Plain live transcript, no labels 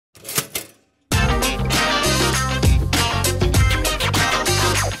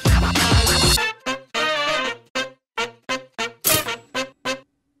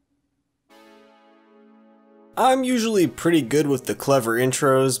I'm usually pretty good with the clever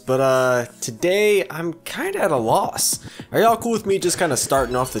intros, but today I'm kinda at a loss. Are y'all cool with me just kinda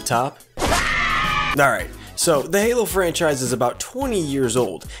starting off the top? Alright, so the Halo franchise is about 20 years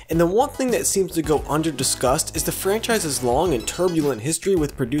old, and the one thing that seems to go under discussed is the franchise's long and turbulent history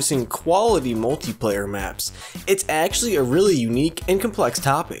with producing quality multiplayer maps. It's actually a really unique and complex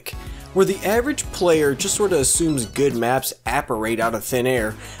topic. Where the average player just sorta assumes good maps apparate out of thin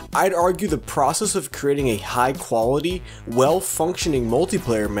air, I'd argue the process of creating a high quality, well-functioning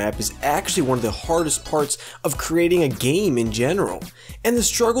multiplayer map is actually one of the hardest parts of creating a game in general. And the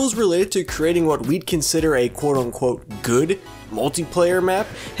struggles related to creating what we'd consider a quote-unquote good multiplayer map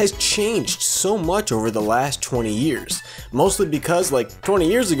has changed so much over the last 20 years. Mostly because, like 20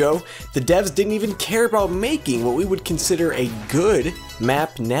 years ago, the devs didn't even care about making what we would consider a good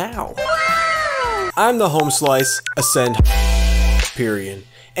map now. I'm the Home Slice, Ascend Period.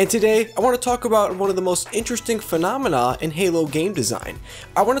 And today, I want to talk about one of the most interesting phenomena in Halo game design.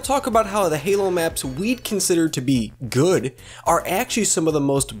 I want to talk about how the Halo maps we'd consider to be good are actually some of the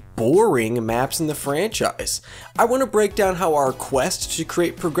most boring maps in the franchise. I want to break down how our quest to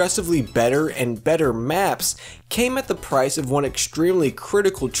create progressively better and better maps came at the price of one extremely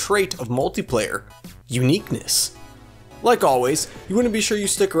critical trait of multiplayer: uniqueness. Like always, you want to be sure you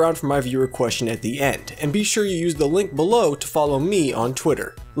stick around for my viewer question at the end, and be sure you use the link below to follow me on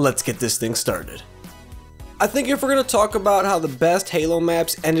Twitter. Let's get this thing started. I think if we're going to talk about how the best Halo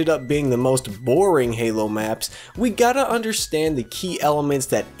maps ended up being the most boring Halo maps, we gotta understand the key elements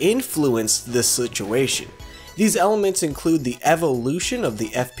that influenced this situation. These elements include the evolution of the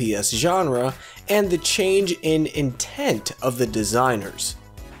FPS genre and the change in intent of the designers.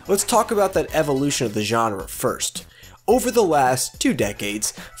 Let's talk about that evolution of the genre first. Over the last 2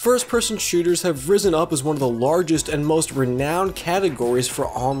 decades, first-person shooters have risen up as one of the largest and most renowned categories for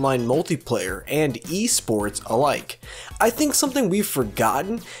online multiplayer and esports alike. I think something we've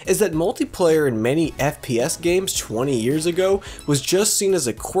forgotten is that multiplayer in many FPS games 20 years ago was just seen as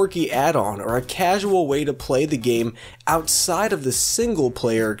a quirky add-on or a casual way to play the game outside of the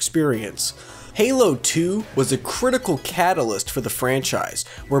single-player experience. Halo 2 was a critical catalyst for the franchise,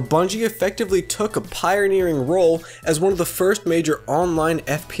 where Bungie effectively took a pioneering role as one of the first major online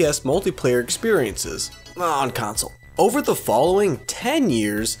FPS multiplayer experiences on console. Over the following 10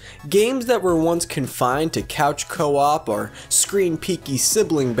 years, games that were once confined to couch co-op or screen-peeky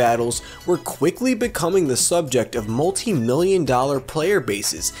sibling battles were quickly becoming the subject of multi-million-dollar player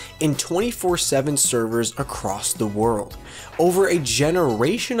bases in 24/7 servers across the world. Over a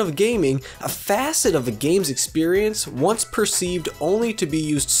generation of gaming, a facet of a game's experience once perceived only to be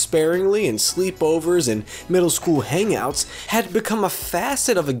used sparingly in sleepovers and middle school hangouts had become a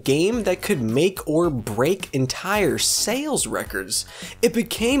facet of a game that could make or break entire sales records. It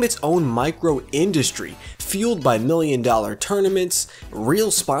became its own micro-industry, fueled by million-dollar tournaments,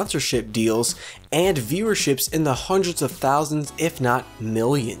 real sponsorship deals, and viewerships in the hundreds of thousands, if not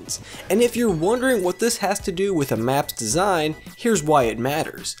millions. And if you're wondering what this has to do with a map's design, here's why it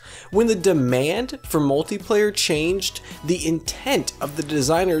matters. When the demand for multiplayer changed, the intent of the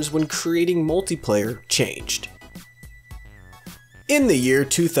designers when creating multiplayer changed. In the year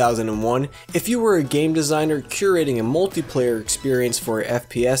 2001, if you were a game designer curating a multiplayer experience for a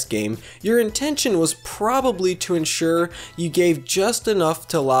FPS game, your intention was probably to ensure you gave just enough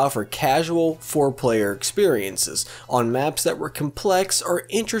to allow for casual 4-player experiences on maps that were complex or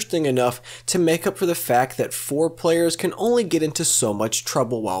interesting enough to make up for the fact that 4 players can only get into so much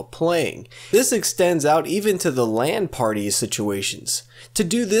trouble while playing. This extends out even to the LAN party situations. To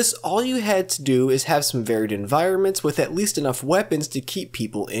do this, all you had to do is have some varied environments with at least enough weapons to keep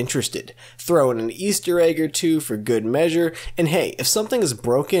people interested. Throw in an Easter egg or two for good measure, and hey, if something is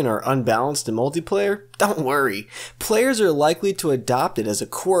broken or unbalanced in multiplayer, don't worry. Players are likely to adopt it as a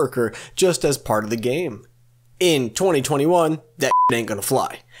quirk or just as part of the game. In 2021, that ain't gonna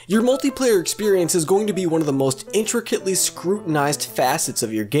fly. Your multiplayer experience is going to be one of the most intricately scrutinized facets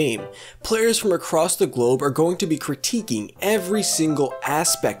of your game. Players from across the globe are going to be critiquing every single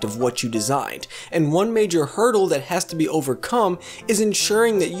aspect of what you designed, and one major hurdle that has to be overcome is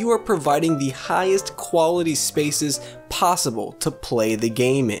ensuring that you are providing the highest quality spaces possible to play the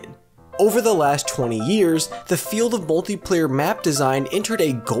game in. Over the last 20 years, the field of multiplayer map design entered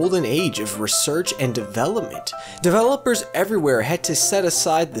a golden age of research and development. Developers everywhere had to set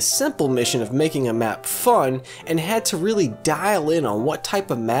aside the simple mission of making a map fun and had to really dial in on what type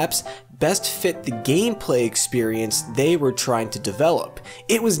of maps best fit the gameplay experience they were trying to develop.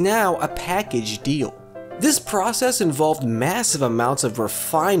 It was now a package deal. This process involved massive amounts of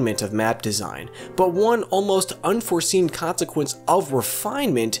refinement of map design, but one almost unforeseen consequence of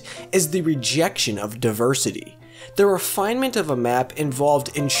refinement is the rejection of diversity. The refinement of a map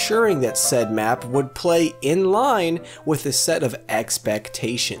involved ensuring that said map would play in line with a set of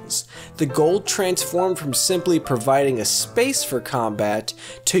expectations. The goal transformed from simply providing a space for combat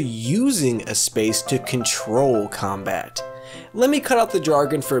to using a space to control combat. Let me cut out the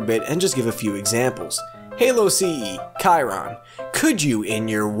jargon for a bit and just give a few examples. Halo CE, Chiron. Could you, in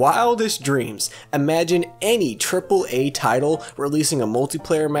your wildest dreams, imagine any AAA title releasing a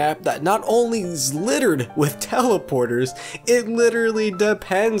multiplayer map that not only is littered with teleporters, it literally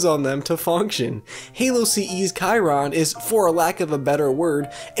depends on them to function? Halo CE's Chiron is, for a lack of a better word,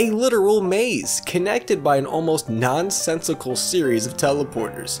 a literal maze connected by an almost nonsensical series of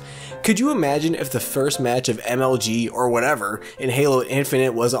teleporters. Could you imagine if the first match of MLG or whatever in Halo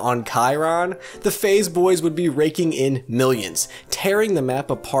Infinite was on Chiron? The FaZe boys would be raking in millions, tearing the map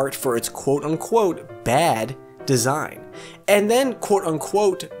apart for its quote-unquote bad design, and then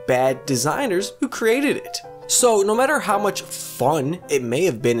quote-unquote bad designers who created it. So no matter how much fun it may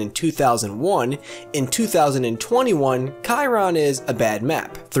have been in 2001, in 2021, Chiron is a bad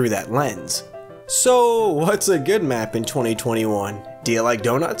map through that lens. So what's a good map in 2021? Do you like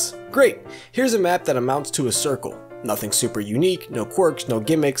donuts? Great, here's a map that amounts to a circle. Nothing super unique, no quirks, no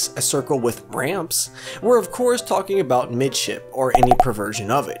gimmicks, a circle with ramps. We're of course talking about Midship, or any perversion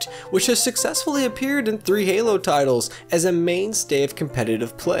of it, which has successfully appeared in 3 Halo titles as a mainstay of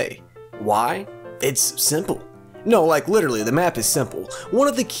competitive play. Why? It's simple. No, like literally, the map is simple. One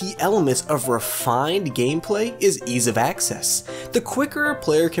of the key elements of refined gameplay is ease of access. The quicker a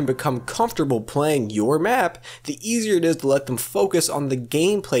player can become comfortable playing your map, the easier it is to let them focus on the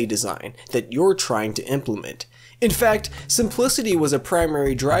gameplay design that you're trying to implement. In fact, simplicity was a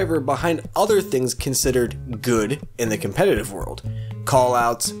primary driver behind other things considered good in the competitive world.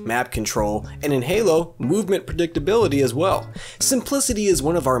 Callouts, map control, and in Halo, movement predictability as well. Simplicity is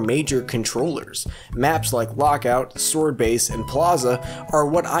one of our major controllers. Maps like Lockout, Sword Base, and Plaza are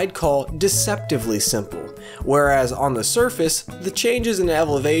what I'd call deceptively simple, whereas on the surface, the changes in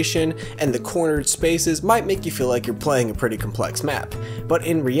elevation and the cornered spaces might make you feel like you're playing a pretty complex map. But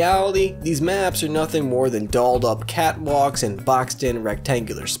in reality, these maps are nothing more than dolled up catwalks and boxed in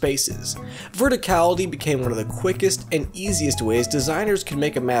rectangular spaces. Verticality became one of the quickest and easiest ways designers could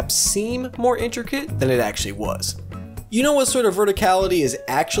make a map seem more intricate than it actually was. You know what sort of verticality is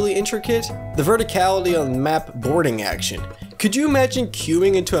actually intricate? The verticality on map boarding action. Could you imagine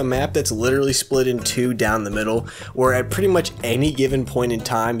queuing into a map that's literally split in 2 down the middle, where at pretty much any given point in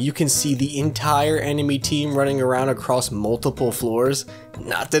time you can see the entire enemy team running around across multiple floors?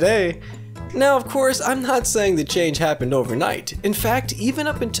 Not today. Now, of course, I'm not saying the change happened overnight. In fact, even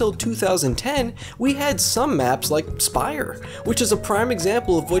up until 2010, we had some maps like Spire, which is a prime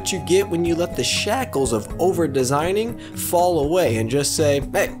example of what you get when you let the shackles of over-designing fall away and just say,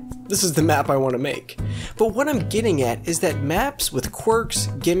 hey, this is the map I want to make. But what I'm getting at is that maps with quirks,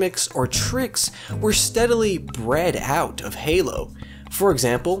 gimmicks, or tricks were steadily bred out of Halo. For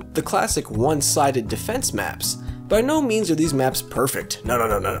example, the classic one-sided defense maps. By no means are these maps perfect,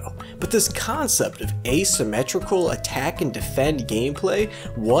 no. But this concept of asymmetrical attack and defend gameplay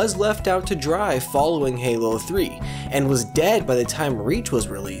was left out to dry following Halo 3, and was dead by the time Reach was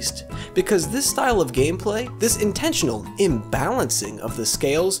released. Because this style of gameplay, this intentional imbalancing of the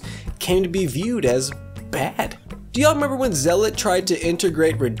scales, came to be viewed as bad. Do y'all remember when Zealot tried to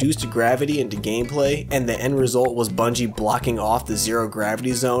integrate reduced gravity into gameplay, and the end result was Bungie blocking off the zero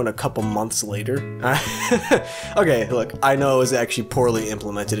gravity zone a couple months later? Okay, look, I know it was actually poorly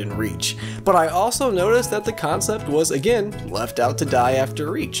implemented in Reach, but I also noticed that the concept was, again, left out to die after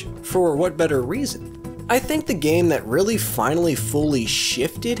Reach. For what better reason? I think the game that really finally fully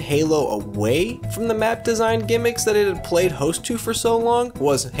shifted Halo away from the map design gimmicks that it had played host to for so long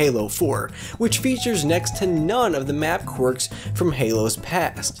was Halo 4, which features next to none of the map quirks from Halo's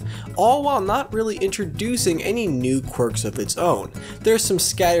past, all while not really introducing any new quirks of its own. There's some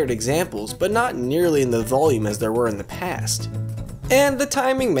scattered examples, but not nearly in the volume as there were in the past. And the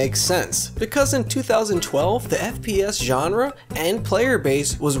timing makes sense, because in 2012, the FPS genre and player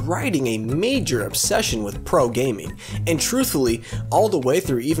base was riding a major obsession with pro gaming, and truthfully, all the way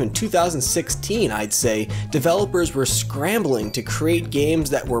through even 2016, I'd say, developers were scrambling to create games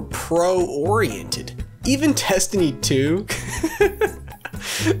that were pro-oriented. Even Destiny 2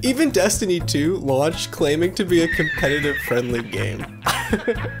 Even Destiny 2 launched claiming to be a competitive friendly game.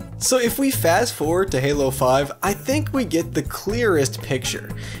 So if we fast forward to Halo 5, I think we get the clearest picture,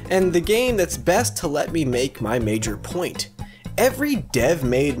 and the game that's best to let me make my major point. Every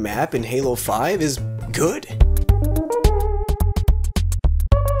dev-made map in Halo 5 is good.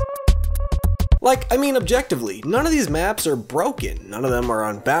 Like, I mean, objectively, none of these maps are broken, none of them are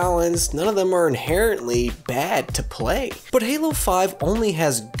unbalanced, none of them are inherently bad to play. But Halo 5 only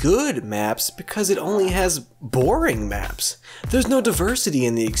has good maps because it only has boring maps. There's no diversity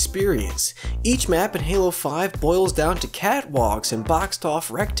in the experience. Each map in Halo 5 boils down to catwalks and boxed off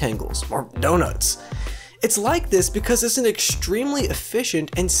rectangles, or donuts. It's like this because it's an extremely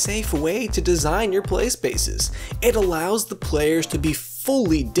efficient and safe way to design your play spaces. It allows the players to be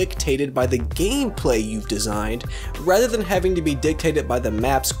fully dictated by the gameplay you've designed, rather than having to be dictated by the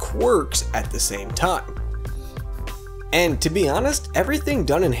map's quirks at the same time. And to be honest, everything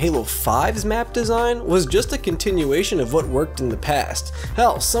done in Halo 5's map design was just a continuation of what worked in the past.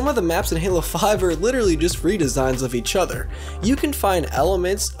 Hell, some of the maps in Halo 5 are literally just redesigns of each other. You can find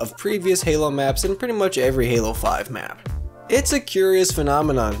elements of previous Halo maps in pretty much every Halo 5 map. It's a curious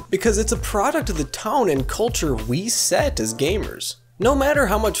phenomenon because it's a product of the tone and culture we set as gamers. No matter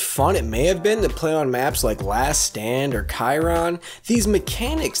how much fun it may have been to play on maps like Last Stand or Chiron, these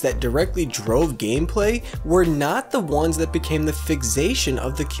mechanics that directly drove gameplay were not the ones that became the fixation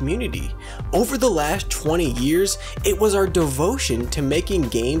of the community. Over the last 20 years, it was our devotion to making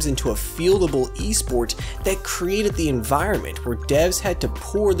games into a fieldable esport that created the environment where devs had to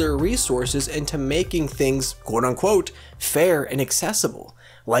pour their resources into making things, quote unquote, fair and accessible,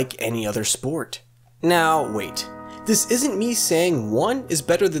 like any other sport. Now, wait. This isn't me saying one is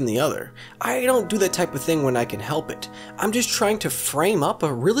better than the other. I don't do that type of thing when I can help it. I'm just trying to frame up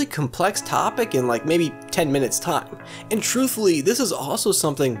a really complex topic in like maybe 10 minutes time. And truthfully, this is also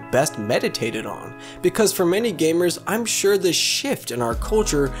something best meditated on, because for many gamers, I'm sure the shift in our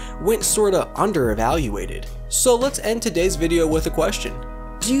culture went sorta under-evaluated. So let's end today's video with a question.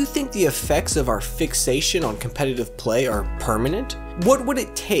 Do you think the effects of our fixation on competitive play are permanent? What would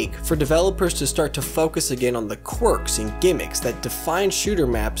it take for developers to start to focus again on the quirks and gimmicks that defined shooter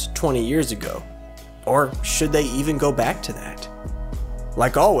maps 20 years ago? Or should they even go back to that?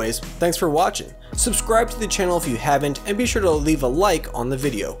 Like always, thanks for watching. Subscribe to the channel if you haven't, and be sure to leave a like on the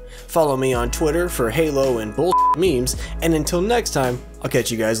video. Follow me on Twitter for Halo and bullshit memes, and until next time, I'll catch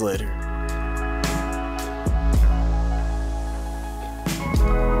you guys later.